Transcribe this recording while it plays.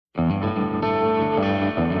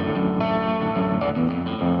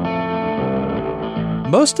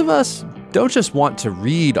Most of us don't just want to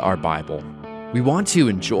read our Bible. We want to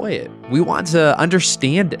enjoy it. We want to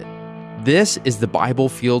understand it. This is the Bible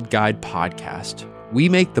Field Guide podcast. We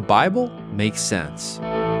make the Bible make sense.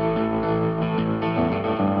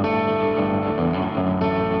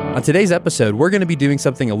 On today's episode, we're going to be doing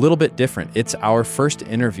something a little bit different. It's our first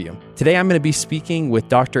interview. Today, I'm going to be speaking with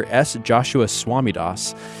Dr. S. Joshua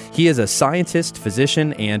Swamidass. He is a scientist,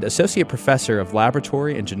 physician, and associate professor of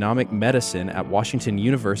laboratory and genomic medicine at Washington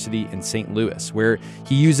University in St. Louis, where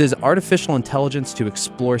he uses artificial intelligence to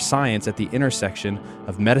explore science at the intersection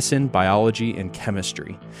of medicine, biology, and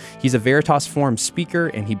chemistry. He's a Veritas Forum speaker,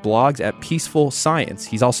 and he blogs at Peaceful Science.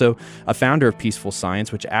 He's also a founder of Peaceful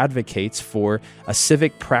Science, which advocates for a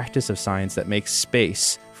civic practice of science that makes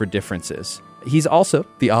space for differences. He's also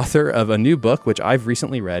the author of a new book, which I've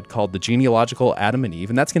recently read, called The Genealogical Adam and Eve,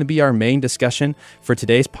 and that's going to be our main discussion for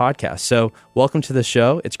today's podcast. So welcome to the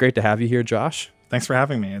show. It's great to have you here, Josh. Thanks for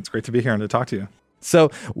having me. It's great to be here and to talk to you. So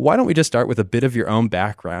why don't we just start with a bit of your own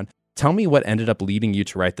background? Tell me what ended up leading you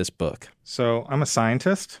to write this book. So I'm a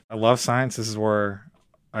scientist. I love science. This is where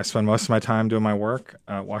I spend most of my time doing my work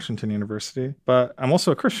at Washington University. But I'm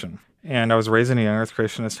also a Christian. And I was raised in a young earth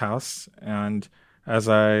creationist house. And as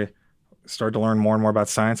I started to learn more and more about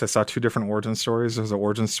science, I saw two different origin stories. There's an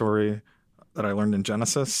origin story that I learned in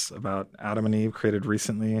Genesis about Adam and Eve, created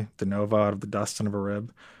recently, de novo, out of the dust and of a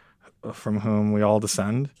rib, from whom we all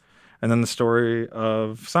descend. And then the story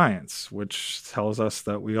of science, which tells us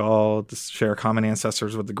that we all share common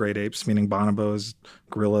ancestors with the great apes, meaning bonobos,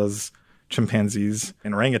 gorillas, chimpanzees,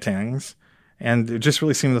 and orangutans. And it just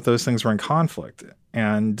really seemed that those things were in conflict.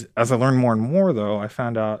 And as I learned more and more, though, I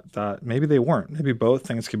found out that maybe they weren't. Maybe both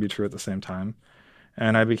things could be true at the same time.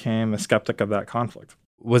 And I became a skeptic of that conflict.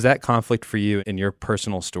 Was that conflict for you in your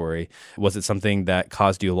personal story? Was it something that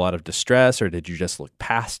caused you a lot of distress, or did you just look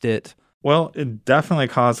past it? Well, it definitely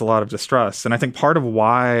caused a lot of distress. And I think part of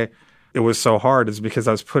why it was so hard is because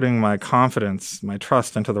I was putting my confidence, my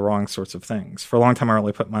trust into the wrong sorts of things. For a long time, I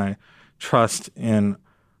really put my trust in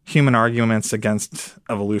human arguments against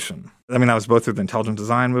evolution. I mean, that was both through the intelligent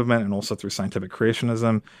design movement and also through scientific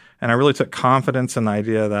creationism. And I really took confidence in the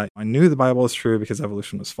idea that I knew the Bible was true because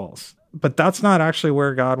evolution was false. But that's not actually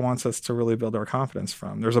where God wants us to really build our confidence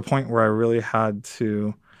from. There's a point where I really had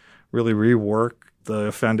to really rework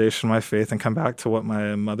the foundation of my faith and come back to what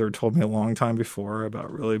my mother told me a long time before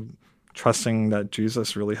about really trusting that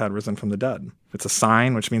Jesus really had risen from the dead. It's a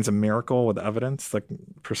sign, which means a miracle with evidence that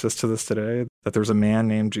persists to this today, that there's a man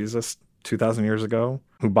named Jesus 2,000 years ago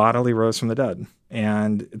who bodily rose from the dead.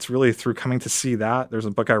 And it's really through coming to see that. There's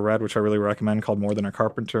a book I read, which I really recommend, called More Than a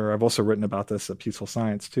Carpenter. I've also written about this at Peaceful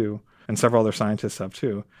Science, too, and several other scientists have,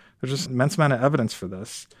 too. There's just an immense amount of evidence for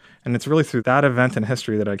this. And it's really through that event in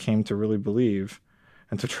history that I came to really believe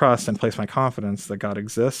and to trust and place my confidence that God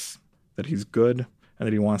exists, that he's good, and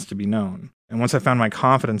that he wants to be known. And once I found my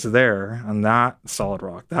confidence there on that solid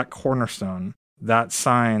rock, that cornerstone, that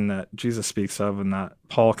sign that Jesus speaks of and that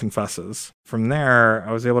Paul confesses, from there,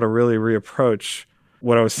 I was able to really reapproach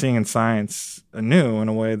what I was seeing in science anew in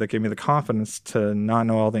a way that gave me the confidence to not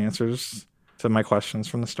know all the answers to my questions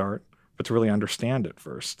from the start, but to really understand it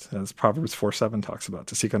first, as Proverbs 4:7 talks about,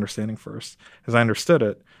 to seek understanding first. As I understood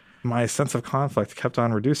it, my sense of conflict kept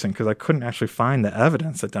on reducing because I couldn't actually find the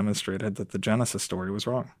evidence that demonstrated that the Genesis story was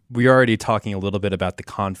wrong. We're already talking a little bit about the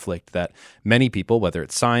conflict that many people, whether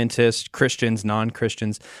it's scientists, Christians,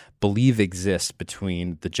 non-Christians, believe exists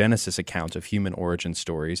between the Genesis account of human origin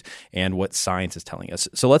stories and what science is telling us.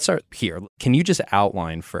 So let's start here. Can you just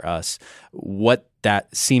outline for us what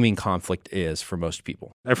that seeming conflict is for most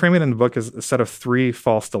people? I frame it in the book as a set of three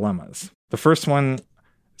false dilemmas. The first one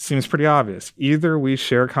seems pretty obvious. Either we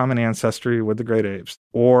share common ancestry with the great apes,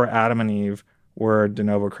 or Adam and Eve were de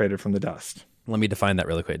novo created from the dust. Let me define that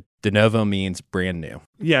really quick. De novo means brand new.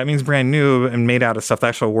 Yeah, it means brand new and made out of stuff. The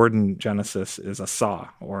actual word in Genesis is asah,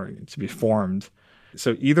 or to be formed.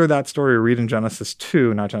 So either that story we read in Genesis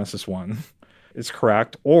 2, not Genesis 1, is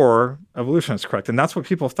correct, or evolution is correct. And that's what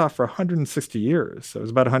people have thought for 160 years. So it was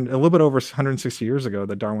about a little bit over 160 years ago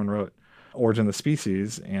that Darwin wrote Origin of the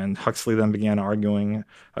Species, and Huxley then began arguing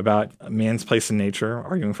about man's place in nature,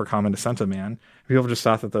 arguing for common descent of man. People just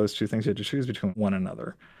thought that those two things you had to choose between one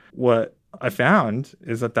another. What I found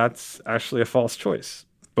is that that's actually a false choice.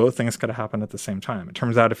 Both things could have happened at the same time. It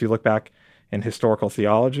turns out if you look back in historical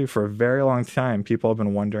theology, for a very long time, people have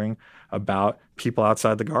been wondering about people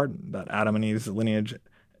outside the garden that Adam and Eve's lineage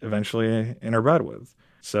eventually interbred with.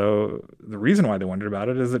 So the reason why they wondered about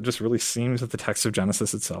it is it just really seems that the text of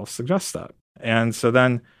Genesis itself suggests that. And so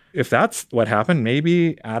then if that's what happened,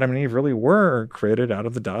 maybe Adam and Eve really were created out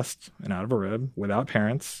of the dust and out of a rib without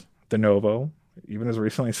parents, de novo, even as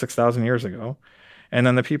recently as 6,000 years ago. And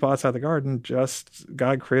then the people outside the garden just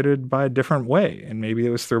got created by a different way. And maybe it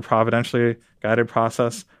was through a providentially guided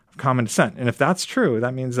process of common descent. And if that's true,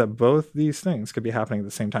 that means that both these things could be happening at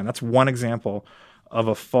the same time. That's one example of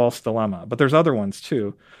a false dilemma. But there's other ones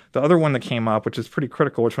too. The other one that came up, which is pretty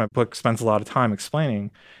critical, which my book spends a lot of time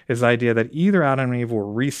explaining, is the idea that either Adam and Eve were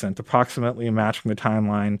recent, approximately matching the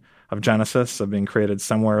timeline of Genesis, of being created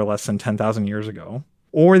somewhere less than 10,000 years ago,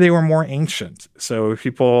 or they were more ancient. So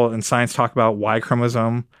people in science talk about Y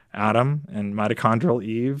chromosome Adam and mitochondrial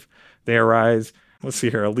Eve. They arise, let's see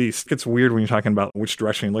here, at least. It gets weird when you're talking about which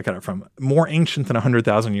direction you look at it from. More ancient than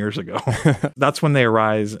 100,000 years ago. That's when they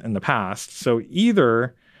arise in the past. So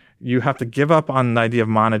either you have to give up on the idea of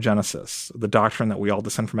monogenesis, the doctrine that we all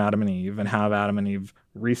descend from Adam and Eve, and have Adam and Eve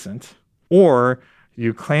recent, or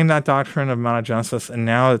you claim that doctrine of monogenesis, and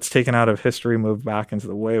now it's taken out of history, moved back into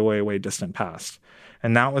the way, way, way distant past.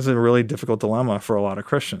 And that was a really difficult dilemma for a lot of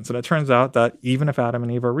Christians. And it turns out that even if Adam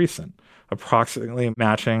and Eve are recent, approximately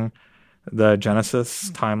matching the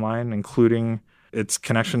Genesis timeline, including its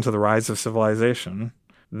connection to the rise of civilization,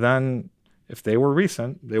 then if they were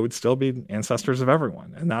recent, they would still be ancestors of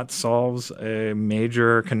everyone. And that solves a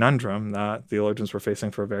major conundrum that theologians were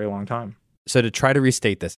facing for a very long time. So to try to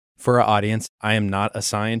restate this, for our audience, I am not a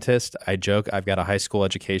scientist. I joke I've got a high school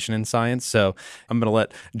education in science, so I'm going to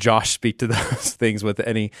let Josh speak to those things with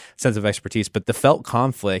any sense of expertise. But the felt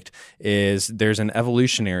conflict is there's an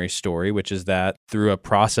evolutionary story, which is that through a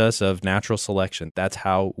process of natural selection, that's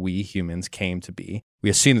how we humans came to be. We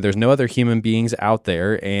assume that there's no other human beings out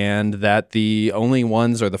there and that the only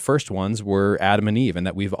ones or the first ones were Adam and Eve and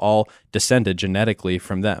that we've all descended genetically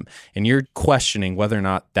from them. And you're questioning whether or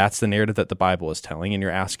not that's the narrative that the Bible is telling, and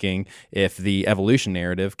you're asking if the evolution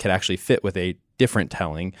narrative could actually fit with a different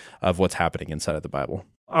telling of what's happening inside of the Bible.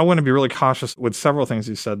 I want to be really cautious with several things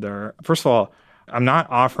you said there. First of all, I'm not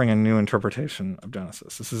offering a new interpretation of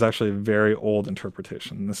Genesis. This is actually a very old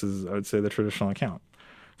interpretation. This is, I would say, the traditional account.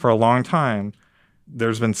 For a long time,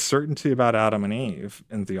 there's been certainty about Adam and Eve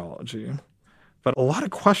in theology, but a lot of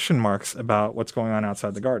question marks about what's going on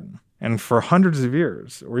outside the garden. And for hundreds of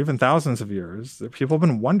years, or even thousands of years, people have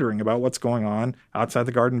been wondering about what's going on outside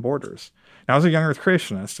the garden borders. Now, I was a young earth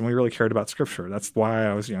creationist, and we really cared about Scripture. That's why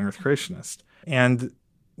I was a young earth creationist. And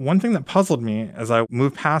one thing that puzzled me as I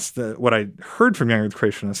moved past what I heard from young earth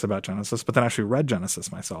creationists about Genesis, but then actually read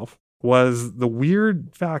Genesis myself, was the weird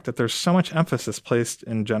fact that there's so much emphasis placed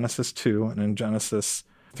in Genesis 2 and in Genesis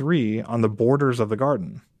 3 on the borders of the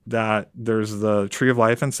garden, that there's the tree of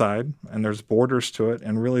life inside and there's borders to it.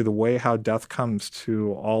 And really the way how death comes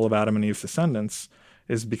to all of Adam and Eve's descendants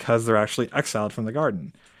is because they're actually exiled from the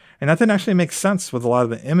garden. And that didn't actually make sense with a lot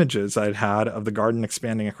of the images I'd had of the garden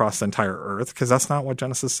expanding across the entire earth, because that's not what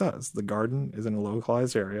Genesis says. The garden is in a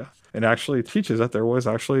localized area. It actually teaches that there was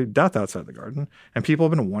actually death outside the garden. And people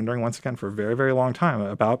have been wondering, once again, for a very, very long time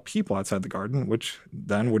about people outside the garden, which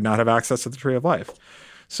then would not have access to the tree of life.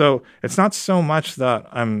 So it's not so much that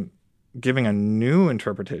I'm giving a new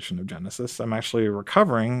interpretation of Genesis. I'm actually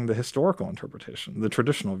recovering the historical interpretation, the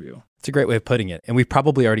traditional view. It's a great way of putting it. And we've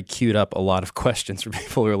probably already queued up a lot of questions for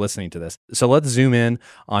people who are listening to this. So let's zoom in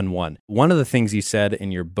on one. One of the things you said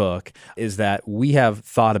in your book is that we have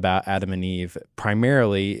thought about Adam and Eve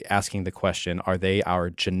primarily asking the question, are they our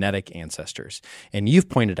genetic ancestors? And you've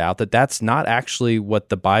pointed out that that's not actually what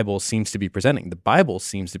the Bible seems to be presenting. The Bible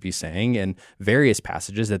seems to be saying in various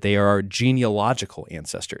passages that they are our genealogical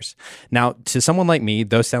ancestors. Now, to someone like me,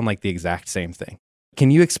 those sound like the exact same thing. Can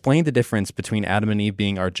you explain the difference between Adam and Eve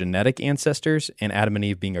being our genetic ancestors and Adam and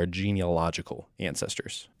Eve being our genealogical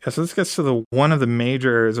ancestors? Yeah, so this gets to one of the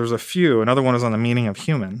major, there's a few. Another one is on the meaning of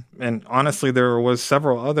human. And honestly, there was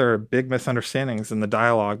several other big misunderstandings in the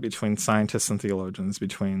dialogue between scientists and theologians,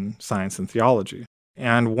 between science and theology.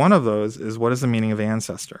 And one of those is, what is the meaning of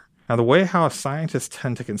ancestor? Now, the way how scientists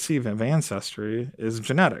tend to conceive of ancestry is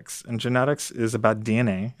genetics. And genetics is about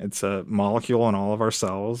DNA. It's a molecule in all of our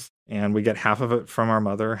cells. And we get half of it from our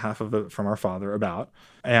mother, half of it from our father,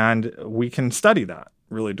 and we can study that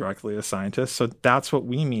really directly as scientists. So that's what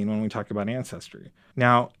we mean when we talk about ancestry.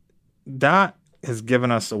 Now, that has given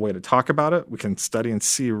us a way to talk about it. We can study and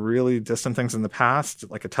see really distant things in the past,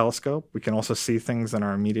 like a telescope. We can also see things in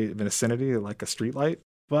our immediate vicinity, like a streetlight.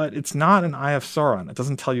 But it's not an eye of Sauron. It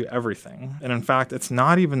doesn't tell you everything. And in fact, it's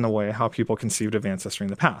not even the way how people conceived of ancestry in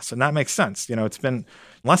the past. And that makes sense. You know, it's been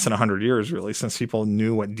less than 100 years, really, since people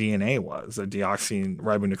knew what DNA was, a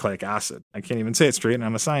deoxyribonucleic acid. I can't even say it straight, and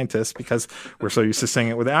I'm a scientist because we're so used to saying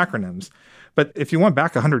it with acronyms. But if you went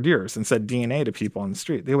back 100 years and said DNA to people on the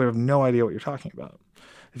street, they would have no idea what you're talking about.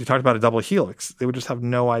 If you talked about a double helix, they would just have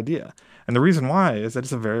no idea. And the reason why is that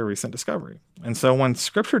it's a very recent discovery. And so when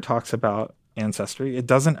scripture talks about ancestry, it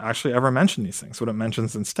doesn't actually ever mention these things. What it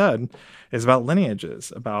mentions instead is about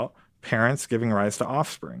lineages, about parents giving rise to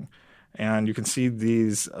offspring. And you can see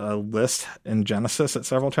these lists in Genesis at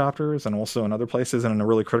several chapters and also in other places. And in a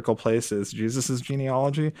really critical place is Jesus'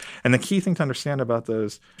 genealogy. And the key thing to understand about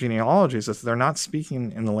those genealogies is they're not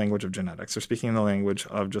speaking in the language of genetics. They're speaking in the language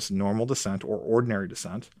of just normal descent or ordinary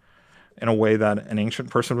descent in a way that an ancient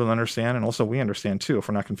person would understand. And also we understand too, if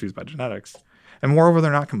we're not confused by genetics. And moreover,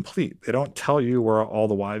 they're not complete. They don't tell you where all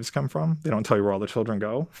the wives come from. They don't tell you where all the children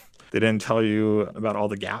go. They didn't tell you about all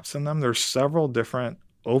the gaps in them. There's several different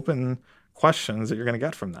open questions that you're going to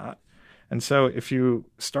get from that. And so if you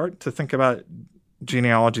start to think about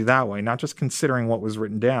genealogy that way, not just considering what was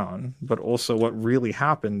written down, but also what really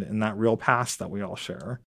happened in that real past that we all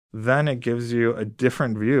share, then it gives you a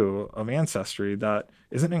different view of ancestry that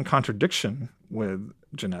isn't in contradiction with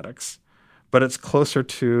genetics, but it's closer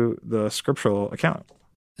to the scriptural account.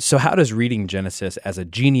 So how does reading Genesis as a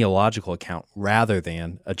genealogical account rather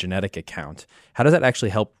than a genetic account, how does that actually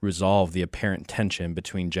help resolve the apparent tension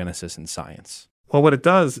between Genesis and science? Well, what it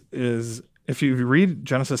does is if you read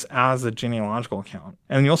Genesis as a genealogical account,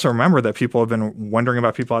 and you also remember that people have been wondering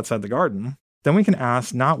about people outside the garden, then we can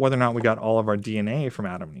ask not whether or not we got all of our DNA from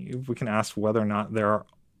Adam and Eve. We can ask whether or not there are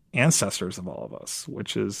ancestors of all of us,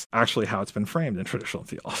 which is actually how it's been framed in traditional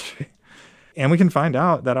theology. And we can find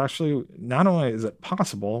out that actually not only is it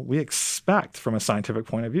possible, we expect from a scientific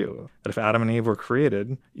point of view that if Adam and Eve were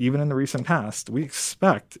created, even in the recent past, we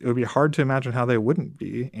expect it would be hard to imagine how they wouldn't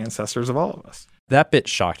be ancestors of all of us. That bit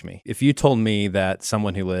shocked me. If you told me that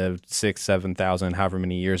someone who lived 6,000, 7,000, however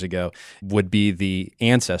many years ago would be the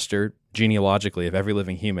ancestor genealogically of every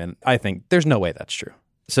living human, I think there's no way that's true.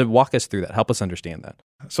 So walk us through that. Help us understand that.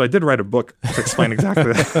 So I did write a book to explain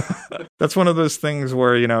exactly that. That's one of those things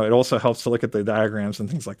where, it also helps to look at the diagrams and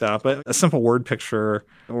things like that. But a simple word picture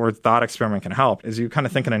or thought experiment can help. Is you kind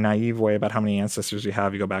of think in a naive way about how many ancestors you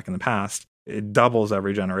have, you go back in the past. It doubles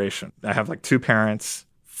every generation. I have like 2 parents,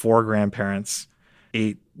 4 grandparents,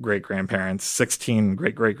 8 great-grandparents, 16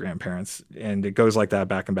 great-great-grandparents, and it goes like that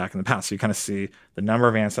back and back in the past. So you kind of see the number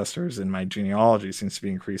of ancestors in my genealogy seems to be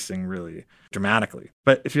increasing really dramatically.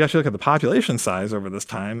 But if you actually look at the population size over this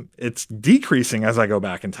time, it's decreasing as I go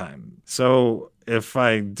back in time. So if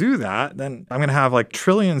I do that, then I'm going to have like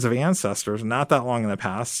trillions of ancestors not that long in the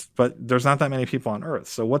past, but there's not that many people on Earth.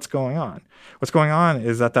 So what's going on? What's going on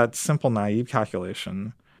is that simple naive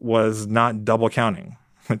calculation was not double counting.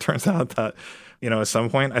 It turns out that at some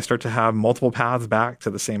point I start to have multiple paths back to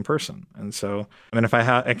the same person. And so, if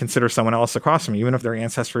I consider someone else across from me, even if their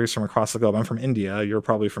ancestry is from across the globe, I'm from India, you're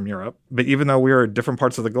probably from Europe. But even though we are different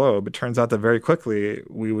parts of the globe, it turns out that very quickly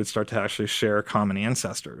we would start to actually share common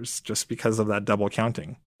ancestors just because of that double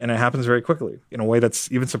counting. And it happens very quickly in a way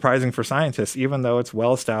that's even surprising for scientists, even though it's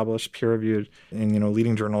well-established, peer-reviewed in,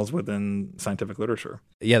 leading journals within scientific literature.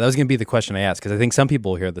 Yeah, that was going to be the question I asked, because I think some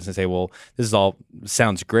people hear this and say, well, this is all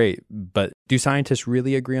sounds great, but do scientists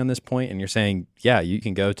really agree on this point? And you're saying, yeah, you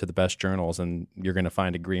can go to the best journals and you're going to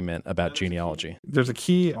find agreement about genealogy. There's a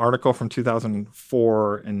key article from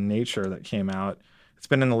 2004 in Nature that came out. It's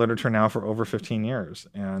been in the literature now for over 15 years.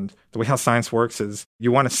 And the way how science works is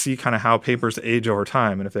you want to see kind of how papers age over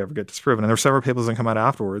time and if they ever get disproven. And there are several papers that come out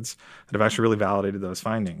afterwards that have actually really validated those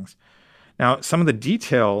findings. Now, some of the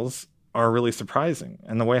details are really surprising.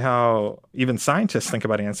 And the way how even scientists think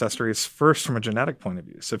about ancestry is first from a genetic point of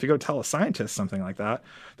view. So if you go tell a scientist something like that,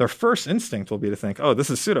 their first instinct will be to think, oh, this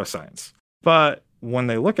is pseudoscience. But when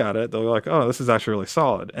they look at it, they'll be like, oh, this is actually really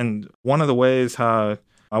solid. And one of the ways how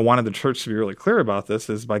I wanted the church to be really clear about this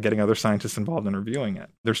is by getting other scientists involved in reviewing it.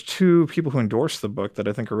 There's 2 people who endorsed the book that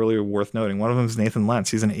I think are really worth noting. One of them is Nathan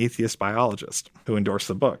Lentz. He's an atheist biologist who endorsed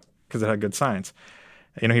the book because it had good science.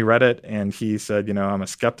 He read it and he said, I'm a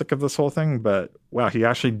skeptic of this whole thing, but wow, he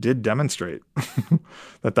actually did demonstrate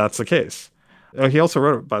that that's the case. He also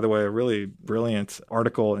wrote, by the way, a really brilliant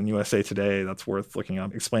article in USA Today that's worth looking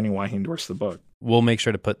up, explaining why he endorsed the book. We'll make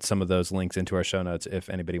sure to put some of those links into our show notes if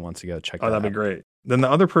anybody wants to go check that out. Oh, that'd be great. Then the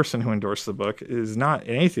other person who endorsed the book is not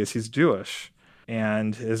an atheist. He's Jewish.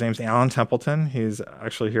 And his name's Alan Templeton. He's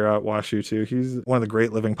actually here at WashU too. He's one of the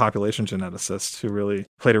great living population geneticists who really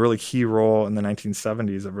played a really key role in the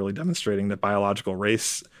 1970s of really demonstrating that biological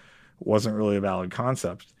race wasn't really a valid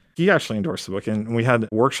concept. He actually endorsed the book, and we had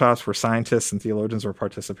workshops where scientists and theologians were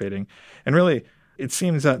participating. And really, it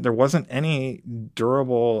seems that there wasn't any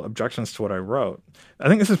durable objections to what I wrote. I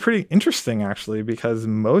think this is pretty interesting, actually, because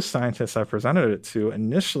most scientists I've presented it to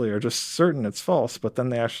initially are just certain it's false, but then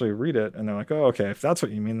they actually read it and they're like, oh, okay, if that's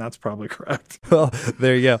what you mean, that's probably correct. Well,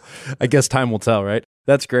 there you go. I guess time will tell, right?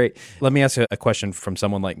 That's great. Let me ask you a question from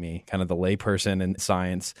someone like me, kind of the layperson in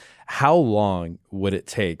science. How long would it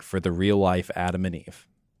take for the real life Adam and Eve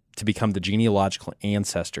to become the genealogical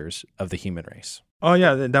ancestors of the human race? Oh,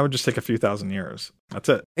 yeah, that would just take a few thousand years. That's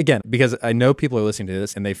it. Again, because I know people are listening to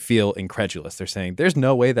this and they feel incredulous. They're saying, there's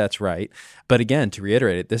no way that's right. But again, to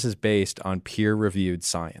reiterate it, this is based on peer-reviewed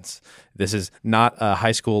science. This is not a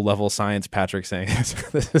high school level science, Patrick saying this.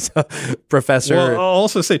 This is a professor. Well, I'll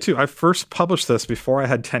also say, too, I first published this before I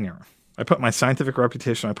had tenure. I put my scientific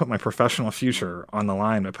reputation, I put my professional future on the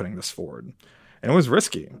line by putting this forward. And it was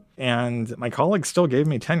risky. And my colleagues still gave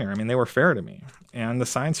me tenure. I mean, they were fair to me. And the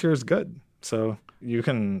science here is good. So you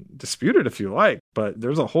can dispute it if you like, but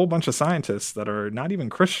there's a whole bunch of scientists that are not even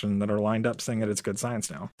Christian that are lined up saying that it's good science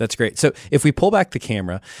now. That's great. So if we pull back the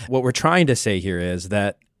camera, what we're trying to say here is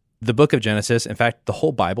that the book of Genesis, in fact, the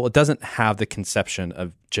whole Bible, it doesn't have the conception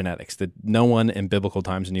of genetics. That no one in biblical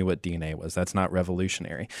times knew what DNA was. That's not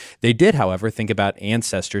revolutionary. They did, however, think about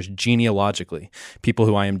ancestors genealogically, people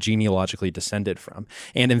who I am genealogically descended from.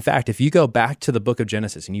 And in fact, if you go back to the book of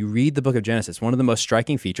Genesis and you read the book of Genesis, one of the most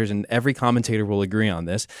striking features, and every commentator will agree on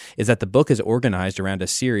this, is that the book is organized around a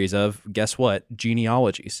series of, guess what,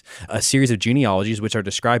 genealogies. A series of genealogies which are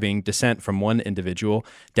describing descent from one individual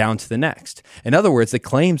down to the next. In other words, the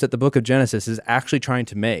claims that the book of Genesis is actually trying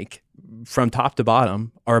to make from top to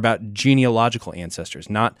bottom are about genealogical ancestors,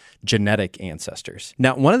 not genetic ancestors.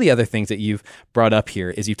 Now, one of the other things that you've brought up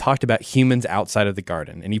here is you've talked about humans outside of the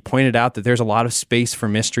garden, and you pointed out that there's a lot of space for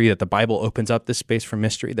mystery, that the Bible opens up this space for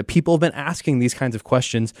mystery, that people have been asking these kinds of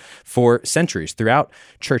questions for centuries throughout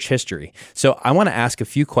church history. So I want to ask a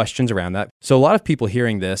few questions around that. So a lot of people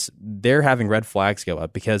hearing this, they're having red flags go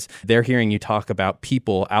up because they're hearing you talk about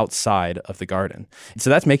people outside of the garden. So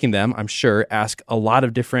that's making them, I'm sure, ask a lot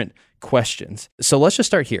of different questions. So let's just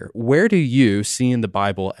start here. Where do you see in the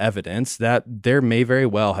Bible evidence that there may very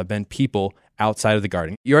well have been people outside of the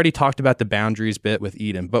garden? You already talked about the boundaries bit with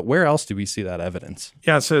Eden, but where else do we see that evidence?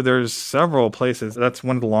 Yeah, so there's several places. That's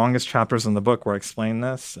one of the longest chapters in the book where I explain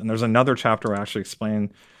this. And there's another chapter where I actually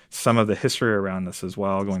explain some of the history around this as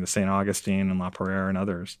well, going to St. Augustine and La Pereire and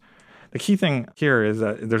others. The key thing here is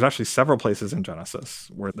that there's actually several places in Genesis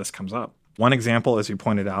where this comes up. One example, as you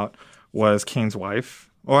pointed out, was Cain's wife.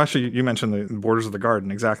 Well, actually, you mentioned the borders of the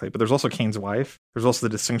garden, exactly. But there's also Cain's wife. There's also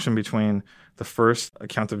the distinction between the first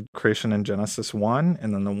account of creation in Genesis 1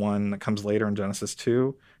 and then the one that comes later in Genesis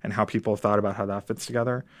 2 and how people have thought about how that fits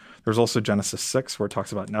together. There's also Genesis 6 where it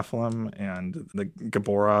talks about Nephilim and the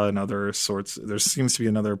Gabora and other sorts. There seems to be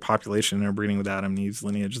another population interbreeding with Adam and Eve's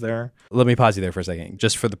lineage there. Let me pause you there for a second,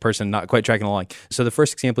 just for the person not quite tracking along. So the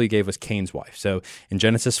first example you gave was Cain's wife. So in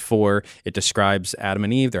Genesis 4, it describes Adam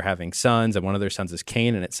and Eve. They're having sons, and one of their sons is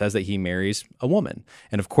Cain, and it says that he marries a woman.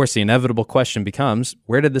 And of course, the inevitable question becomes,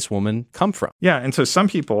 where did this woman come from? Yeah, and so some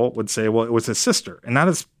people would say, well, it was his sister. And that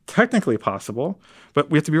is technically possible, but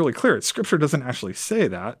we have to be really clear. Scripture doesn't actually say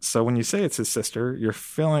that. So when you say it's his sister, you're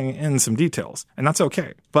filling in some details, and that's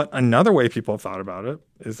okay. But another way people have thought about it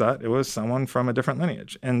is that it was someone from a different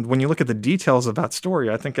lineage. And when you look at the details of that story,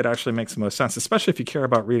 I think it actually makes the most sense, especially if you care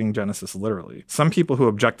about reading Genesis literally. Some people who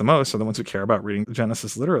object the most are the ones who care about reading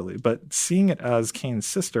Genesis literally, but seeing it as Cain's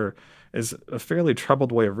sister is a fairly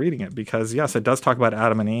troubled way of reading it because, yes, it does talk about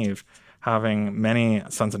Adam and Eve having many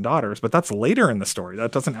sons and daughters, but that's later in the story.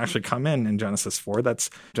 That doesn't actually come in Genesis 4.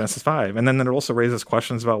 That's Genesis 5. And then it also raises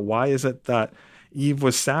questions about why is it that Eve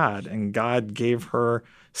was sad and God gave her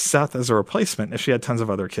Seth as a replacement if she had tons of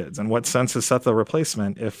other kids? And what sense is Seth a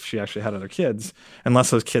replacement if she actually had other kids, unless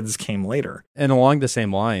those kids came later? And along the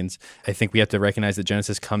same lines, I think we have to recognize that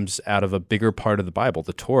Genesis comes out of a bigger part of the Bible,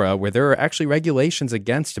 the Torah, where there are actually regulations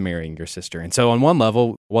against marrying your sister. And so on one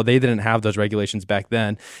level, while they didn't have those regulations back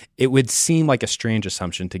then, it would seem like a strange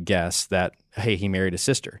assumption to guess that, hey, he married a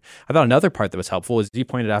sister. I thought another part that was helpful is you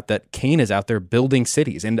pointed out that Cain is out there building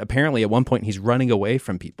cities, and apparently at one point he's running away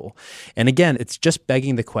from people. And again, it's just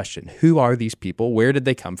begging the question, who are these people? Where did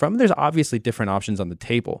they come from? There's obviously different options on the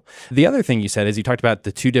table. The other thing you said is you talked about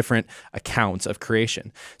the two different accounts of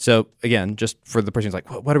creation. So again, just for the person who's like,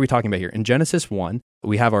 what are we talking about here? In Genesis 1,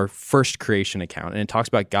 we have our first creation account, and it talks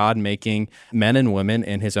about God making men and women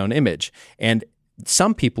in his own image. And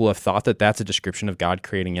Some people have thought that that's a description of God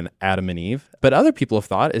creating an Adam and Eve, but other people have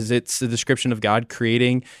thought it's a description of God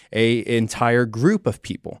creating an entire group of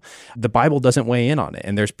people. The Bible doesn't weigh in on it,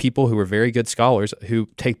 and there's people who are very good scholars who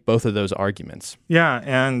take both of those arguments. Yeah,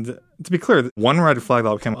 and to be clear, one red flag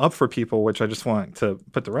that came up for people, which I just want to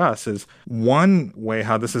put to rest, is one way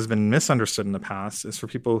how this has been misunderstood in the past is for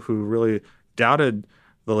people who really doubted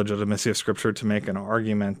the legitimacy of Scripture to make an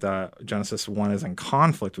argument that Genesis 1 is in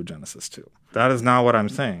conflict with Genesis 2. That is not what I'm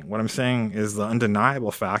saying. What I'm saying is the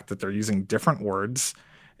undeniable fact that they're using different words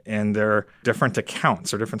and they're different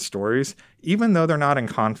accounts or different stories, even though they're not in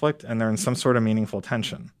conflict and they're in some sort of meaningful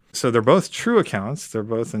tension. So they're both true accounts. They're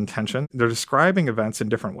both in tension. They're describing events in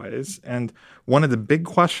different ways. And one of the big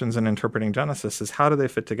questions in interpreting Genesis is how do they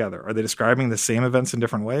fit together? Are they describing the same events in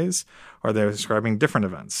different ways? Or are they describing different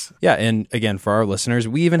events? Yeah, and again, for our listeners,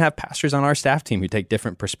 we even have pastors on our staff team who take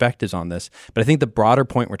different perspectives on this. But I think the broader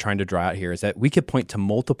point we're trying to draw out here is that we could point to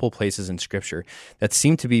multiple places in Scripture that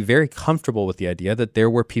seem to be very comfortable with the idea that there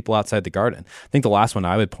were people outside the garden. I think the last one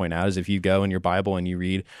I would point out is if you go in your Bible and you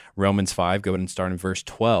read Romans 5, go ahead and start in verse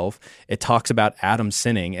 12, it talks about Adam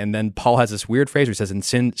sinning, and then Paul has this weird phrase where he says, and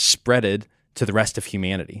sin spreaded to the rest of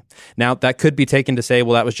humanity. Now, that could be taken to say,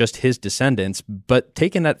 well, that was just his descendants, but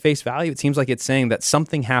taken at face value, it seems like it's saying that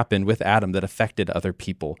something happened with Adam that affected other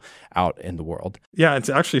people out in the world. Yeah, it's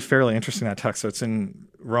actually fairly interesting, that text. So it's in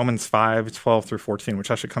Romans 5, 12 through 14, which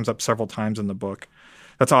actually comes up several times in the book.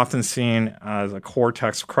 That's often seen as a core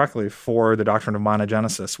text correctly for the doctrine of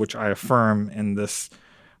monogenesis, which I affirm in this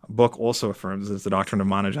book also affirms is the doctrine of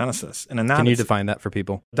monogenesis. And in that, can you define that for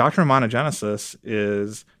people? Doctrine of monogenesis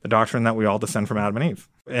is the doctrine that we all descend from Adam and Eve.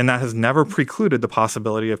 And that has never precluded the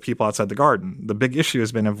possibility of people outside the garden. The big issue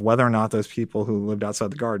has been of whether or not those people who lived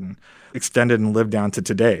outside the garden extended and lived down to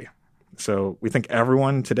today. So we think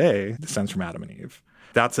everyone today descends from Adam and Eve.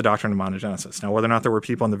 That's the doctrine of monogenesis. Now, whether or not there were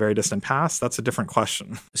people in the very distant past, that's a different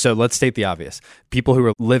question. So let's state the obvious. People who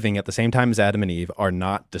are living at the same time as Adam and Eve are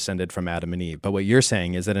not descended from Adam and Eve. But what you're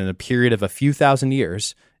saying is that in a period of a few thousand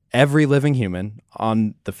years, every living human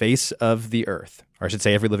on the face of the earth, or I should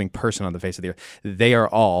say every living person on the face of the earth, they are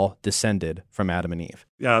all descended from Adam and Eve.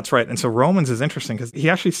 Yeah, that's right. And so Romans is interesting because he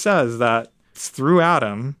actually says that it's through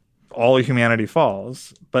Adam, all of humanity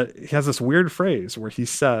falls. But he has this weird phrase where he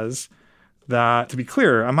says that, to be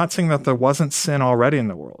clear, I'm not saying that there wasn't sin already in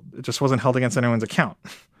the world. It just wasn't held against anyone's account.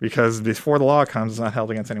 Because before the law comes, it's not held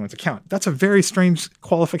against anyone's account. That's a very strange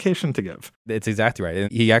qualification to give. It's exactly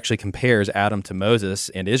right. He actually compares Adam to Moses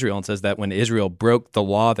and Israel and says that when Israel broke the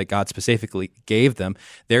law that God specifically gave them,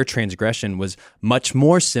 their transgression was much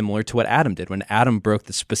more similar to what Adam did when Adam broke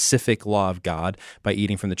the specific law of God by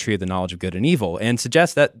eating from the tree of the knowledge of good and evil, and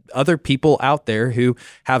suggests that other people out there who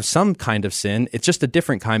have some kind of sin, it's just a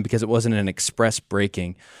different kind because it wasn't an express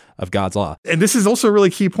breaking of God's law. And this is also a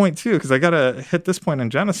really key point too, because I got to hit this point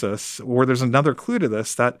in Genesis where there's another clue to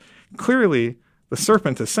this, that clearly the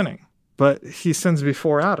serpent is sinning, but he sins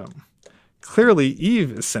before Adam. Clearly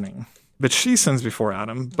Eve is sinning, but she sins before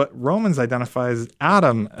Adam. But Romans identifies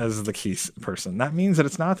Adam as the key person. That means that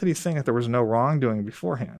it's not that he's saying that there was no wrongdoing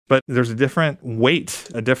beforehand, but there's a different weight,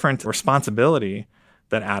 a different responsibility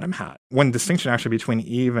that Adam had. One distinction actually between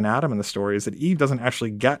Eve and Adam in the story is that Eve doesn't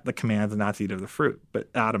actually get the command not to eat of the fruit, but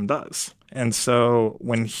Adam does. And so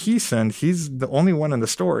when he sinned, he's the only one in the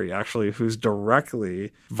story actually who's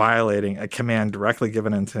directly violating a command directly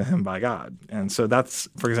given into him by God. And so that's,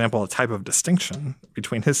 for example, a type of distinction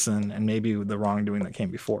between his sin and maybe the wrongdoing that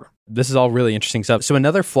came before. This is all really interesting stuff. So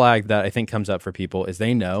another flag that I think comes up for people is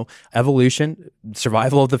they know evolution,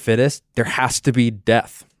 survival of the fittest, there has to be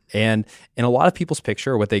death. And in a lot of people's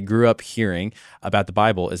picture, what they grew up hearing about the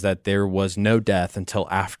Bible is that there was no death until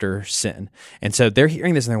after sin. And so they're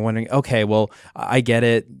hearing this and they're wondering, okay, well, I get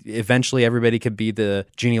it. Eventually, everybody could be the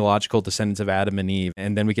genealogical descendants of Adam and Eve.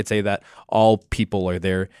 And then we could say that all people are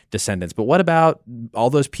their descendants. But what about all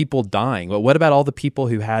those people dying? Well, what about all the people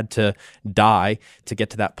who had to die to get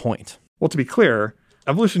to that point? Well, to be clear,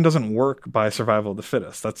 evolution doesn't work by survival of the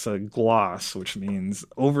fittest. That's a gloss, which means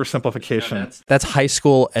oversimplification. Yeah, that's high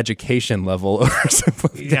school education level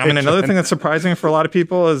oversimplification. Yeah, I mean, another thing that's surprising for a lot of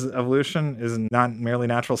people is evolution is not merely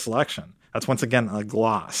natural selection. That's, once again, a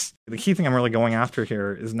gloss. The key thing I'm really going after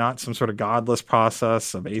here is not some sort of godless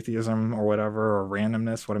process of atheism or whatever, or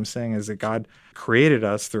randomness. What I'm saying is that God created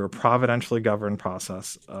us through a providentially governed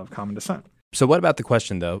process of common descent. So what about the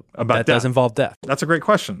question, though, about that does involve death? That's a great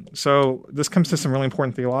question. So this comes to some really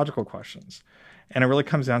important theological questions. And it really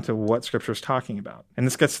comes down to what Scripture is talking about. And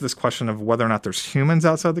this gets to this question of whether or not there's humans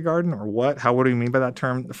outside the garden or what. What do you mean by that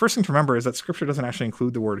term? The first thing to remember is that Scripture doesn't actually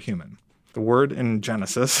include the word human. The word in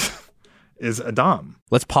Genesis is Adam.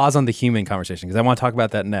 Let's pause on the human conversation because I want to talk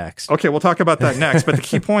about that next. Okay, we'll talk about that next. But the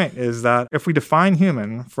key point is that if we define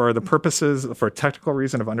human for the purposes, for a technical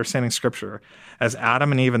reason of understanding Scripture, as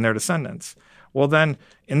Adam and Eve and their descendants, well then,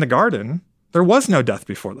 in the garden, there was no death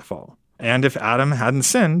before the fall. And if Adam hadn't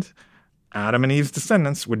sinned, Adam and Eve's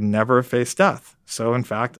descendants would never have faced death. So, in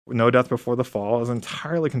fact, no death before the fall is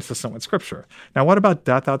entirely consistent with Scripture. Now, what about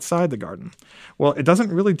death outside the garden? Well, it doesn't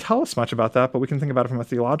really tell us much about that, but we can think about it from a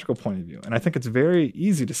theological point of view. And I think it's very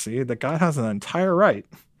easy to see that God has an entire right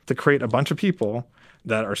to create a bunch of people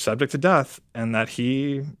that are subject to death and that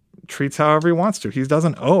he treats however he wants to. He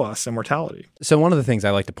doesn't owe us immortality. So one of the things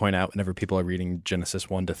I like to point out whenever people are reading Genesis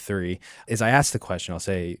 1-3 is I ask the question, I'll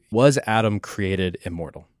say, was Adam created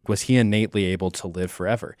immortal? Was he innately able to live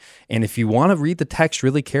forever? And if you want to read the text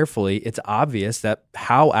really carefully, it's obvious that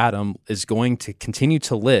how Adam is going to continue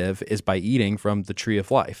to live is by eating from the tree of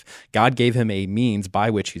life. God gave him a means by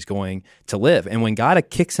which he's going to live. And when God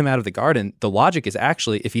kicks him out of the garden, the logic is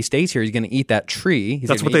actually, if he stays here, he's going to eat that tree.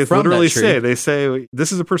 That's what they literally say. They say,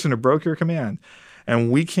 this is a person who broke your command.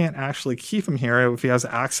 And we can't actually keep him here if he has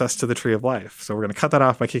access to the tree of life. So we're going to cut that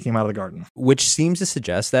off by kicking him out of the garden. Which seems to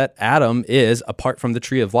suggest that Adam is, apart from the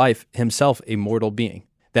tree of life, himself a mortal being.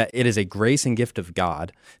 That it is a grace and gift of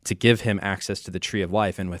God to give him access to the tree of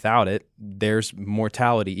life. And without it, there's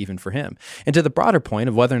mortality even for him. And to the broader point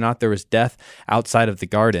of whether or not there was death outside of the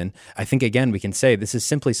garden, I think, again, we can say this is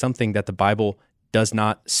simply something that the Bible does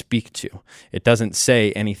not speak to. It doesn't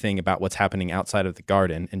say anything about what's happening outside of the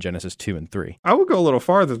garden in Genesis 2 and 3. I would go a little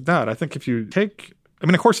farther than that. I think if you take,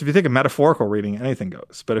 of course, if you take a metaphorical reading, anything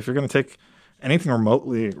goes. But if you're going to take anything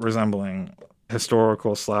remotely resembling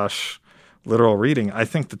historical / literal reading, I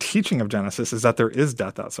think the teaching of Genesis is that there is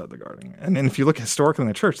death outside the garden. And if you look historically in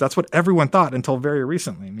the church, that's what everyone thought until very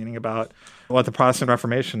recently, meaning about the Protestant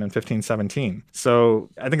Reformation in 1517. So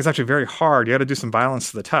I think it's actually very hard. You got to do some violence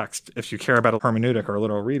to the text if you care about a hermeneutic or a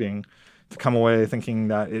literal reading to come away thinking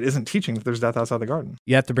that it isn't teaching that there's death outside the garden.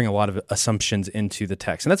 You have to bring a lot of assumptions into the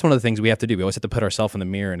text. And that's one of the things we have to do. We always have to put ourselves in the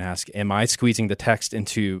mirror and ask, am I squeezing the text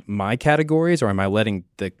into my categories or am I letting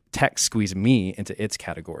the text squeeze me into its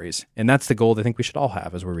categories? And that's the goal that I think we should all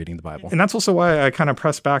have as we're reading the Bible. And that's also why I kind of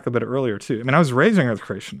pressed back a bit earlier too. I was raised young earth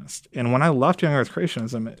creationist. And when I left young earth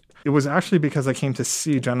creationism, it was actually because I came to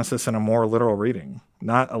see Genesis in a more literal reading,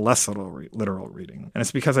 not a less literal reading. And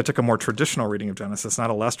it's because I took a more traditional reading of Genesis,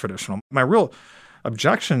 not a less traditional. My real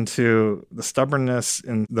objection to the stubbornness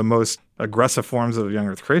in the most aggressive forms of young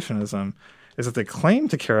earth creationism is that they claim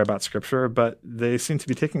to care about Scripture, but they seem to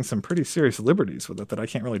be taking some pretty serious liberties with it that I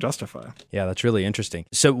can't really justify. Yeah, that's really interesting.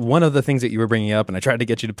 So one of the things that you were bringing up, and I tried to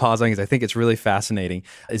get you to pause on because I think it's really fascinating,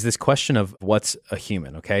 is this question of what's a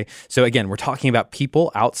human, okay? So again, we're talking about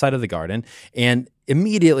people outside of the garden, and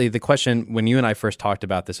immediately the question, when you and I first talked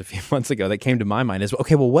about this a few months ago, that came to my mind is,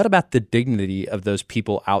 okay, well, what about the dignity of those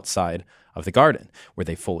people outside of the garden? Were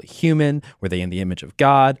they fully human? Were they in the image of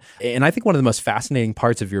God? And I think one of the most fascinating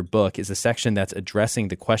parts of your book is the section that's addressing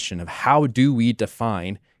the question of how do we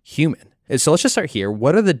define human? So let's just start here.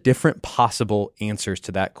 What are the different possible answers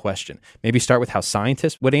to that question? Maybe start with how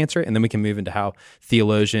scientists would answer it, and then we can move into how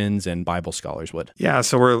theologians and Bible scholars would. Yeah,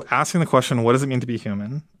 so we're asking the question, what does it mean to be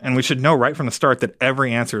human? And we should know right from the start that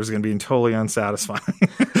every answer is going to be totally unsatisfying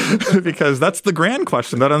because that's the grand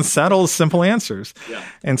question that unsettles simple answers. Yeah.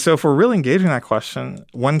 And so if we're really engaging that question,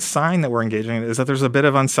 one sign that we're engaging it is that there's a bit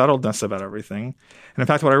of unsettledness about everything. And in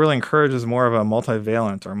fact, what I really encourage is more of a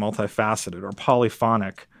multivalent or multifaceted or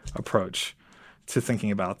polyphonic approach to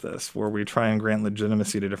thinking about this, where we try and grant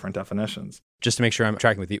legitimacy to different definitions. Just to make sure I'm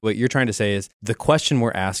tracking with you, what you're trying to say is the question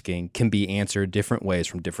we're asking can be answered different ways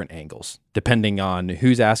from different angles, depending on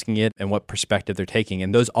who's asking it and what perspective they're taking.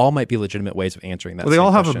 And those all might be legitimate ways of answering that. Well, they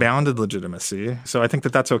all have question. a bounded legitimacy. So I think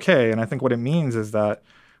that that's okay. And I think what it means is that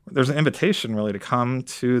there's an invitation really to come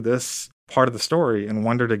to this part of the story and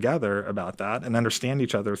wonder together about that and understand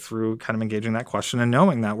each other through kind of engaging that question and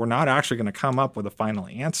knowing that we're not actually going to come up with a final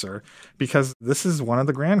answer because this is one of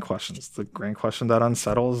the grand questions, the grand question that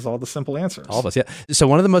unsettles all the simple answers. All of us, yeah. So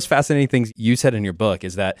one of the most fascinating things you said in your book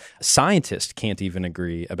is that scientists can't even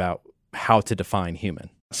agree about how to define human.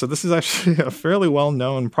 So this is actually a fairly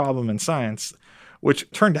well-known problem in science, which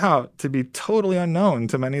turned out to be totally unknown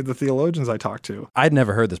to many of the theologians I talked to. I'd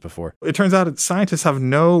never heard this before. It turns out that scientists have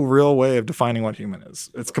no real way of defining what human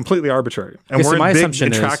is. It's completely arbitrary. And we're in big,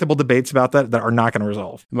 intractable debates about that are not going to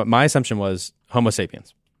resolve. My assumption was Homo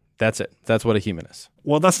sapiens. That's it. That's what a human is.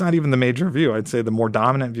 Well, that's not even the major view. I'd say the more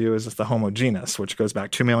dominant view is the Homo genus, which goes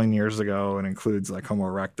back 2 million years ago and includes like Homo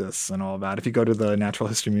erectus and all of that. If you go to the Natural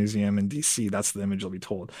History Museum in DC, that's the image you'll be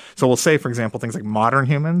told. So we'll say, for example, things like modern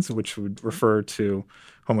humans, which would refer to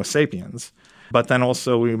Homo sapiens. But then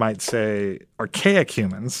also we might say archaic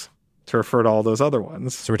humans to refer to all those other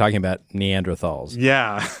ones. So we're talking about Neanderthals.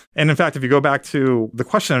 Yeah. And in fact, if you go back to the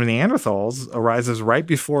question of Neanderthals arises right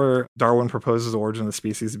before Darwin proposes the origin of the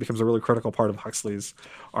species. It becomes a really critical part of Huxley's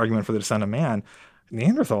argument for the descent of man.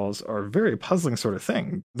 Neanderthals are a very puzzling sort of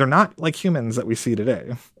thing. They're not like humans that we see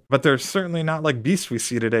today, but they're certainly not like beasts we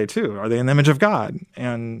see today too. Are they in the image of God?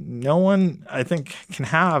 And no one, I think, can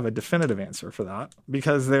have a definitive answer for that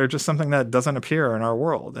because they're just something that doesn't appear in our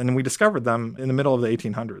world. And we discovered them in the middle of the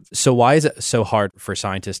 1800s. So why is it so hard for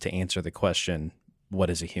scientists to answer the question, what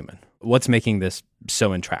is a human? What's making this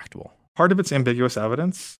so intractable? Part of it's ambiguous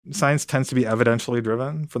evidence. Science tends to be evidentially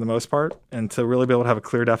driven for the most part. And to really be able to have a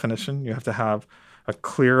clear definition, you have to have a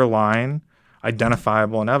clear line,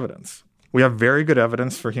 identifiable in evidence. We have very good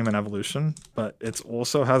evidence for human evolution, but it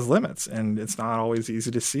also has limits, and it's not always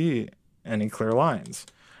easy to see any clear lines.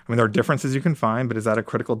 I mean, there are differences you can find, but is that a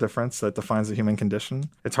critical difference that defines the human condition?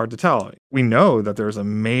 It's hard to tell. We know that there's a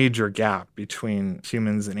major gap between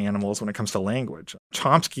humans and animals when it comes to language.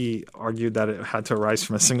 Chomsky argued that it had to arise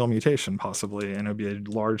from a single mutation, possibly, and it would be a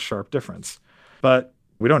large, sharp difference. But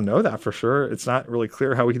we don't know that for sure. It's not really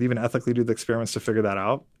clear how we could even ethically do the experiments to figure that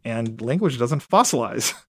out. And language doesn't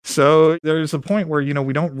fossilize. So there's a point where,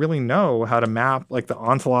 we don't really know how to map like the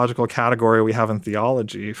ontological category we have in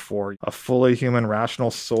theology for a fully human, rational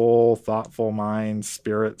soul, thoughtful mind,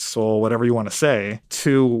 spirit, soul, whatever you want to say,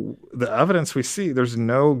 to the evidence we see. There's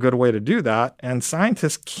no good way to do that. And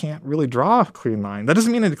scientists can't really draw a clean line. That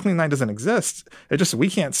doesn't mean that a clean line doesn't exist. It just, we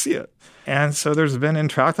can't see it. And so there's been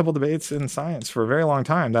intractable debates in science for a very long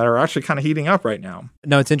time that are actually kind of heating up right now.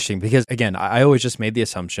 No, it's interesting because, again, I always just made the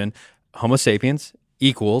assumption Homo sapiens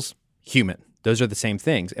equals human. Those are the same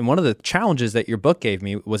things. And one of the challenges that your book gave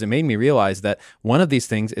me was it made me realize that one of these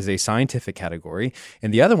things is a scientific category,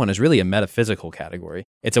 and the other one is really a metaphysical category.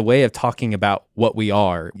 It's a way of talking about what we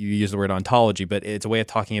are. You use the word ontology, but it's a way of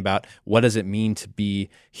talking about what does it mean to be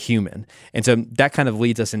human. And so that kind of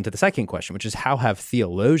leads us into the second question, which is how have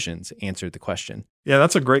theologians answered the question? Yeah,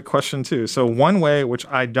 that's a great question too. So one way, which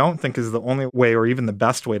I don't think is the only way or even the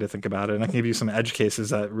best way to think about it, and I can give you some edge cases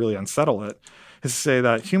that really unsettle it, is to say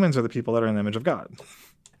that humans are the people that are in the image of God.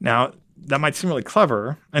 Now, that might seem really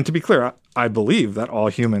clever. And to be clear, I believe that all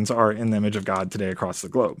humans are in the image of God today across the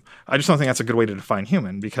globe. I just don't think that's a good way to define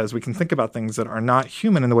human because we can think about things that are not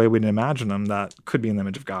human in the way we'd imagine them that could be in the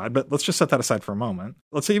image of God. But let's just set that aside for a moment.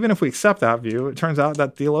 Let's say even if we accept that view, it turns out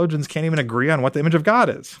that theologians can't even agree on what the image of God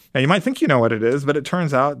is. Now, you might think you know what it is, but it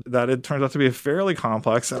turns out to be a fairly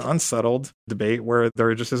complex and unsettled debate where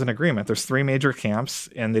there just isn't agreement. There's three major camps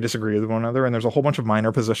and they disagree with one another, and there's a whole bunch of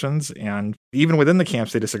minor positions, and even within the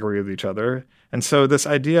camps, they disagree with each other. And so this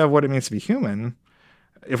idea of what it means to be human,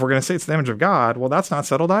 if we're going to say it's the image of God, well, that's not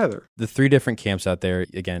settled either. The three different camps out there,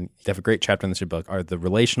 again, you have a great chapter in this book, are the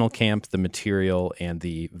relational camp, the material, and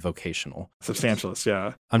the vocational. Substantialists,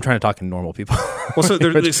 yeah. I'm trying to talk to normal people. Well, so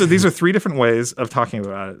these are three different ways of talking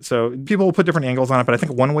about it. So people will put different angles on it, but I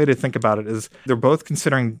think one way to think about it is they're both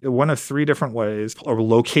considering one of three different ways or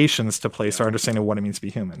locations to place our understanding of what it means to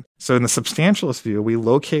be human. So in the substantialist view, we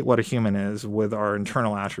locate what a human is with our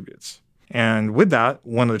internal attributes. And with that,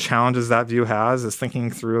 one of the challenges that view has is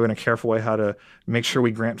thinking through in a careful way how to make sure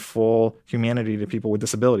we grant full humanity to people with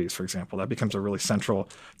disabilities, for example. That becomes a really central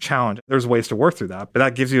challenge. There's ways to work through that, but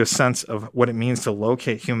that gives you a sense of what it means to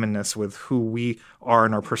locate humanness with who we are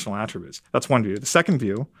in our personal attributes. That's one view. The second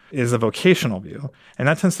view is a vocational view, and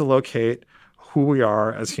that tends to locate who we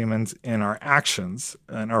are as humans in our actions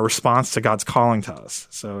and our response to God's calling to us.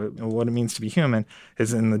 So what it means to be human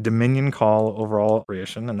is in the dominion call over all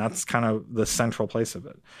creation, and that's kind of the central place of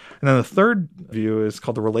it. And then the third view is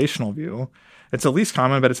called the relational view. It's the least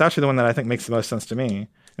common, but it's actually the one that I think makes the most sense to me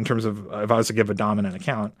in terms of if I was to give a dominant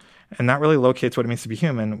account. And that really locates what it means to be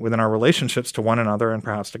human within our relationships to one another and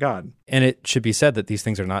perhaps to God. And it should be said that these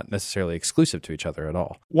things are not necessarily exclusive to each other at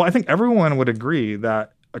all. Well, I think everyone would agree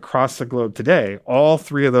that across the globe today, all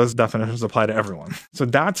three of those definitions apply to everyone. So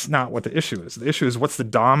that's not what the issue is. The issue is what's the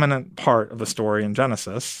dominant part of the story in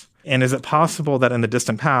Genesis? And is it possible that in the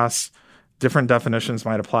distant past, different definitions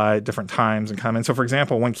might apply at different times and come in? So for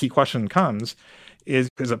example, one key question comes is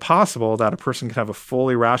it possible that a person can have a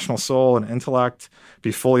fully rational soul and intellect,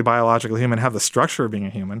 be fully biological human, have the structure of being a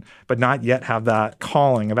human, but not yet have that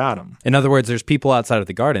calling of Adam? In other words, there's people outside of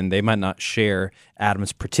the garden. They might not share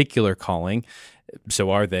Adam's particular calling.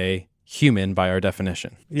 So are they human by our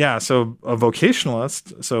definition. Yeah, so a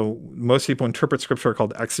vocationalist, so most people interpret scripture are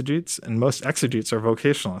called exegetes, and most exegetes are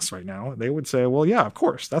vocationalists right now. They would say, well, yeah, of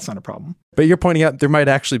course, that's not a problem. But you're pointing out there might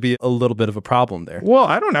actually be a little bit of a problem there. Well,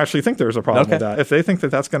 I don't actually think there's a problem with that. If they think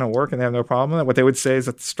that that's going to work and they have no problem with it, what they would say is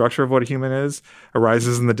that the structure of what a human is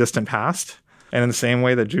arises in the distant past. And in the same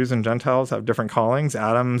way that Jews and Gentiles have different callings,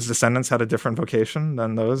 Adam's descendants had a different vocation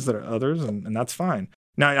than those that are others, and that's fine.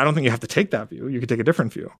 Now, I don't think you have to take that view. You could take a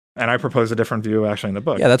different view. And I propose a different view actually in the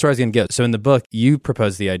book. Yeah, that's where I was going to go. So in the book, you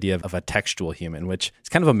propose the idea of a textual human, which is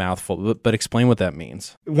kind of a mouthful, but explain what that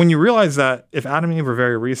means. When you realize that if Adam and Eve were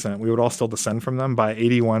very recent, we would all still descend from them by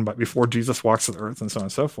 81, but before Jesus walks the earth and so on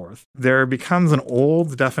and so forth, there becomes an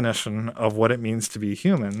old definition of what it means to be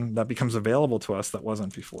human that becomes available to us that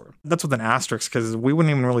wasn't before. That's with an asterisk because we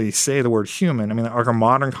wouldn't even really say the word human. I mean, our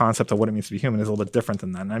modern concept of what it means to be human is a little bit different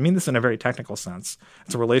than that. And I mean this in a very technical sense.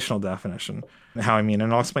 It's a relational definition. And how I mean,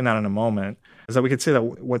 and I'll explain that in a moment, is that we could say that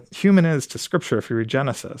what human is to Scripture, if you read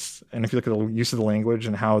Genesis, and if you look at the use of the language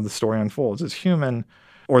and how the story unfolds, is human,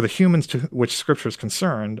 or the humans to which Scripture is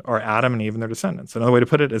concerned, are Adam and Eve and their descendants. Another way to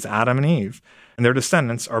put it is Adam and Eve and their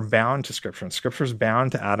descendants are bound to Scripture, and Scripture is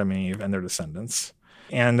bound to Adam and Eve and their descendants.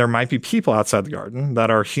 And there might be people outside the garden that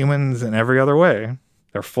are humans in every other way.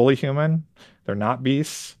 They're fully human. They're not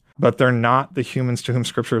beasts. But they're not the humans to whom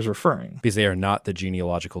Scripture is referring. Because they are not the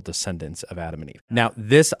genealogical descendants of Adam and Eve. Now,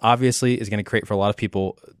 this obviously is going to create for a lot of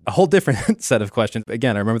people a whole different set of questions.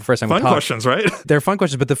 Again, I remember the first time we talked. Fun questions, right? They're fun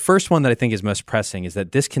questions, but the first one that I think is most pressing is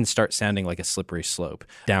that this can start sounding like a slippery slope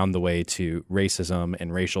down the way to racism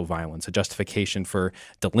and racial violence, a justification for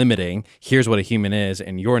delimiting, here's what a human is,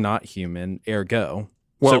 and you're not human, ergo.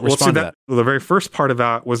 Well, so respond to that. The very first part of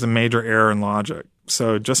that was a major error in logic.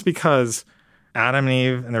 So just because Adam and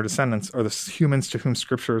Eve and their descendants are the humans to whom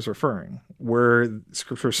Scripture is referring, where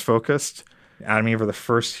Scripture is focused, Adam and Eve are the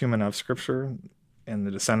first human of Scripture, and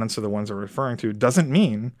the descendants are the ones they're referring to, doesn't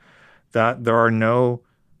mean that there are no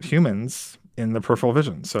humans in the peripheral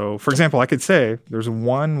vision. So, for example, I could say there's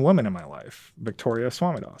one woman in my life, Victoria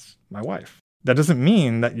Swamidass, my wife. That doesn't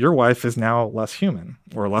mean that your wife is now less human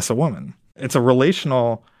or less a woman. It's a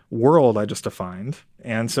relational world I just defined.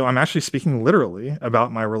 And so I'm actually speaking literally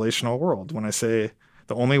about my relational world when I say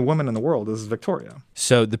the only woman in the world is Victoria.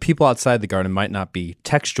 So the people outside the garden might not be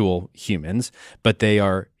textual humans, but they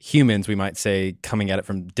are humans, we might say, coming at it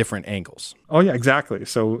from different angles. Oh, yeah, exactly.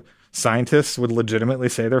 So scientists would legitimately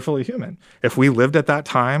say they're fully human. If we lived at that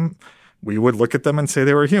time, we would look at them and say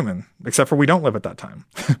they were human, except for we don't live at that time.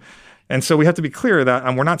 And so we have to be clear that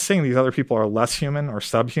we're not saying these other people are less human or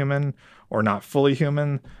subhuman or not fully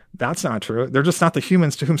human. That's not true. They're just not the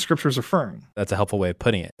humans to whom Scripture is referring. That's a helpful way of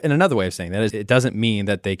putting it. And another way of saying that is it doesn't mean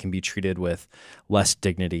that they can be treated with less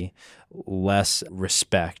dignity, less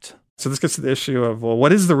respect. So this gets to the issue of, well,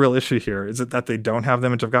 what is the real issue here? Is it that they don't have the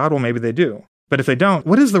image of God? Well, maybe they do. But if they don't,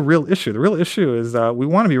 what is the real issue? The real issue is that we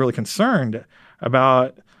want to be really concerned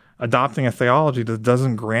about adopting a theology that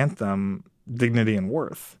doesn't grant them dignity and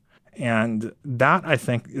worth. And that, I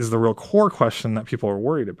think, is the real core question that people are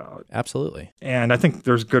worried about. Absolutely. And I think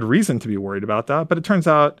there's good reason to be worried about that. But it turns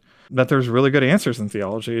out that there's really good answers in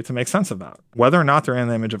theology to make sense of that. Whether or not they're in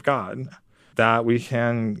the image of God, that we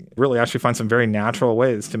can really actually find some very natural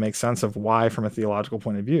ways to make sense of why, from a theological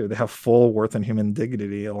point of view, they have full worth and human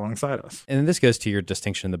dignity alongside us. And this goes to your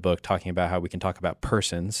distinction in the book, talking about how we can talk about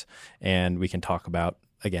persons and we can talk about,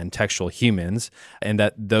 again, textual humans, and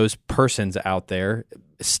that those persons out there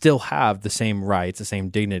still have the same rights, the same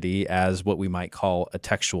dignity as what we might call a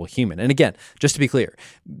textual human. And again, just to be clear,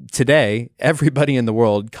 today, everybody in the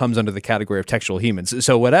world comes under the category of textual humans.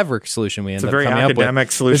 So whatever solution we end up coming up with, it's a very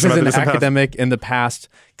academic solution. This is an academic in the past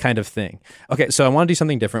kind of thing. Okay, so I want to do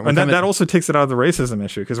something different. And that also takes it out of the racism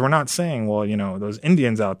issue, because we're not saying, well, those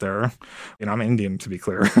Indians out there, I'm Indian to be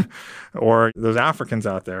clear, or those Africans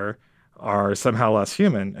out there are somehow less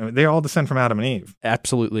human. I mean, they all descend from Adam and Eve.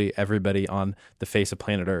 Absolutely everybody on the face of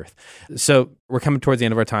planet Earth. So we're coming towards the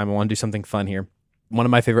end of our time. I want to do something fun here. One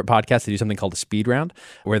of my favorite podcasts, they do something called a speed round,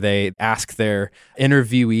 where they ask their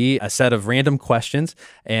interviewee a set of random questions,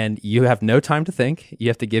 and you have no time to think. You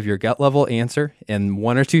have to give your gut level answer in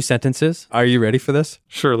 1 or 2 sentences. Are you ready for this?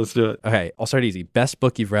 Sure, let's do it. Okay, I'll start easy. Best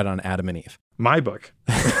book you've read on Adam and Eve? My book.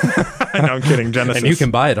 No, I'm kidding. Genesis. And you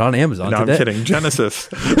can buy it on Amazon today. No, I'm kidding. Genesis.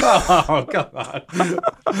 Oh, come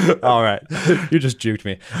on. All right. You just juked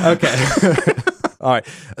me. Okay. All right.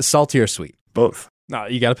 Salty or sweet? Both. No,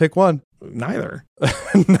 you got to pick one. Neither.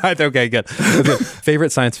 Neither. Okay, good.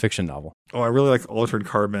 Favorite science fiction novel? Oh, I really like Altered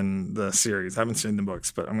Carbon, the series. I haven't seen the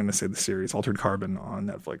books, but I'm going to say the series, Altered Carbon on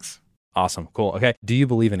Netflix. Awesome. Cool. Okay. Do you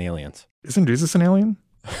believe in aliens? Isn't Jesus an alien?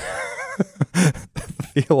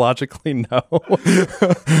 Theologically, no.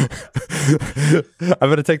 I'm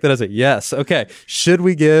going to take that as a yes. Okay. Should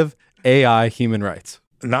we give AI human rights?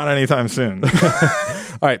 Not anytime soon.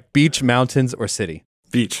 All right. Beach, mountains, or city?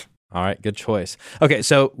 Beach. All right. Good choice. Okay.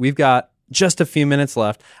 So we've got just a few minutes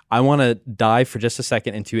left. I want to dive for just a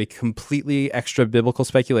second into a completely extra biblical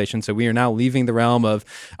speculation. So we are now leaving the realm of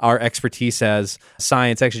our expertise as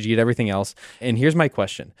science, exegete, everything else. And here's my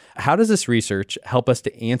question. How does this research help us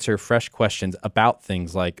to answer fresh questions about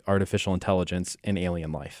things like artificial intelligence and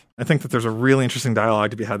alien life? I think that there's a really interesting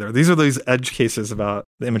dialogue to be had there. These are these edge cases about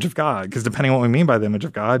the image of God, because depending on what we mean by the image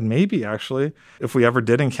of God, maybe actually, if we ever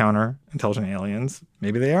did encounter intelligent aliens,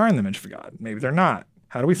 maybe they are in the image of God. Maybe they're not.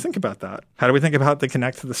 How do we think about that? How do we think about how they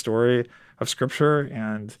connect to the story of Scripture?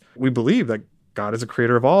 And we believe that God is a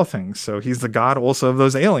creator of all things. So he's the God also of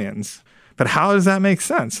those aliens. But how does that make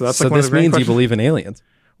sense? So this means you believe in aliens.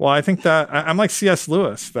 Well, I think that I'm like C.S.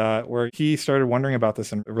 Lewis, that where he started wondering about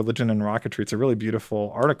this in Religion and Rocketry. It's a really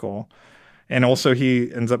beautiful article. And also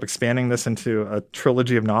he ends up expanding this into a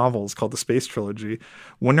trilogy of novels called the Space Trilogy,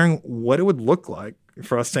 wondering what it would look like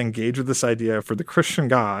for us to engage with this idea for the Christian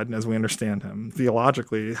God, as we understand him,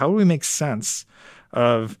 theologically. How do we make sense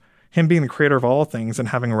of him being the creator of all things and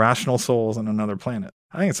having rational souls on another planet?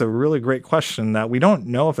 I think it's a really great question that we don't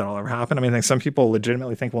know if that'll ever happen. I mean, I think some people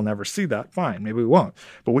legitimately think we'll never see that. Fine, maybe we won't.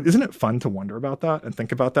 But isn't it fun to wonder about that and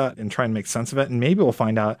think about that and try and make sense of it? And maybe we'll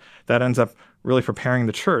find out that ends up really preparing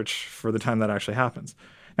the church for the time that actually happens.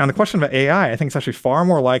 Now, on the question about AI, I think it's actually far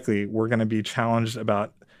more likely we're going to be challenged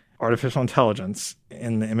about artificial intelligence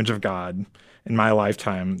in the image of God in my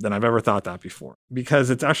lifetime than I've ever thought that before.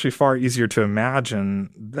 Because it's actually far easier to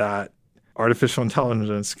imagine that artificial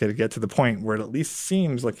intelligence could get to the point where it at least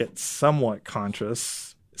seems like it's somewhat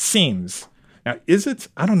conscious. Seems. Now, is it?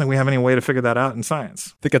 I don't think we have any way to figure that out in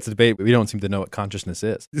science. I think that's a debate, but we don't seem to know what consciousness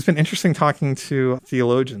is. It's been interesting talking to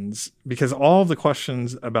theologians because all of the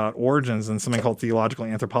questions about origins and something called theological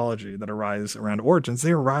anthropology that arise around origins,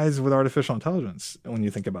 they arise with artificial intelligence when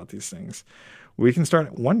you think about these things. We can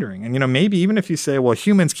start wondering. And, maybe even if you say, well,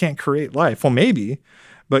 humans can't create life. Well, maybe.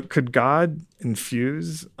 But could God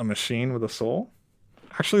infuse a machine with a soul?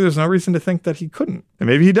 Actually, there's no reason to think that he couldn't. And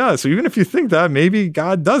maybe he does. So even if you think that, maybe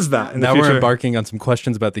God does that in the future. Now we're embarking on some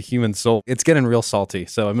questions about the human soul. It's getting real salty,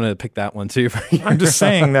 so I'm going to pick that one too. I'm just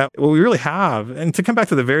saying that what we really have, and to come back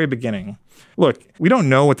to the very beginning, look, we don't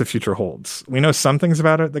know what the future holds. We know some things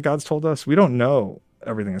about it that God's told us. We don't know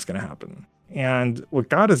everything that's going to happen. And what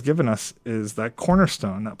God has given us is that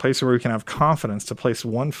cornerstone, that place where we can have confidence to place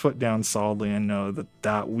one foot down solidly and know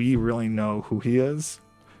that we really know who he is,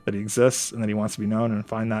 that he exists, and that he wants to be known, and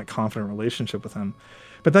find that confident relationship with him.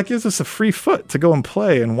 But that gives us a free foot to go and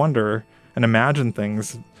play and wonder and imagine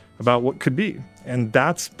things about what could be. And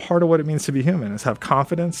that's part of what it means to be human, is have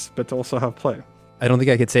confidence, but to also have play. I don't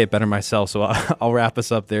think I could say it better myself, so I'll wrap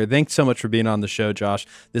us up there. Thanks so much for being on the show, Josh.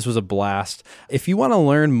 This was a blast. If you want to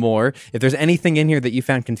learn more, if there's anything in here that you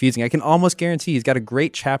found confusing, I can almost guarantee he's got a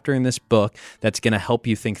great chapter in this book that's going to help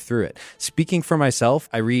you think through it. Speaking for myself,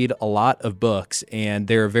 I read a lot of books, and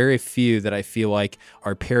there are very few that I feel like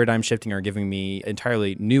are paradigm shifting or giving me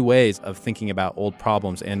entirely new ways of thinking about old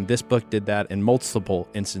problems, and this book did that in multiple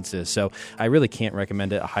instances, so I really can't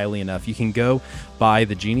recommend it highly enough. You can go buy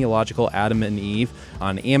The Genealogical Adam and Eve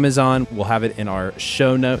on Amazon. We'll have it in our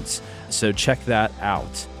show notes, so check that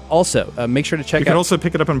out. Also, make sure to check out... You can also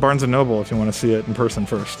pick it up in Barnes & Noble if you want to see it in person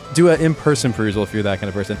first. Do an in-person perusal if you're that kind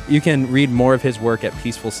of person. You can read more of his work at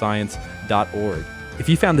peacefulscience.org. If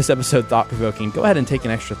you found this episode thought-provoking, go ahead and take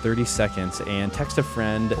an extra 30 seconds and text a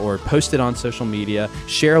friend or post it on social media.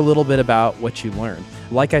 Share a little bit about what you learned.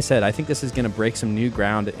 Like I said, I think this is going to break some new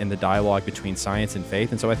ground in the dialogue between science and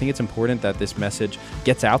faith, and so I think it's important that this message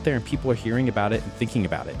gets out there and people are hearing about it and thinking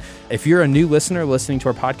about it. If you're a new listener listening to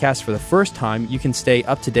our podcast for the first time, you can stay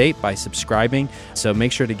up to date by subscribing, so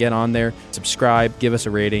make sure to get on there, subscribe, give us a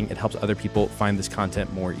rating. It helps other people find this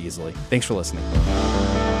content more easily. Thanks for listening.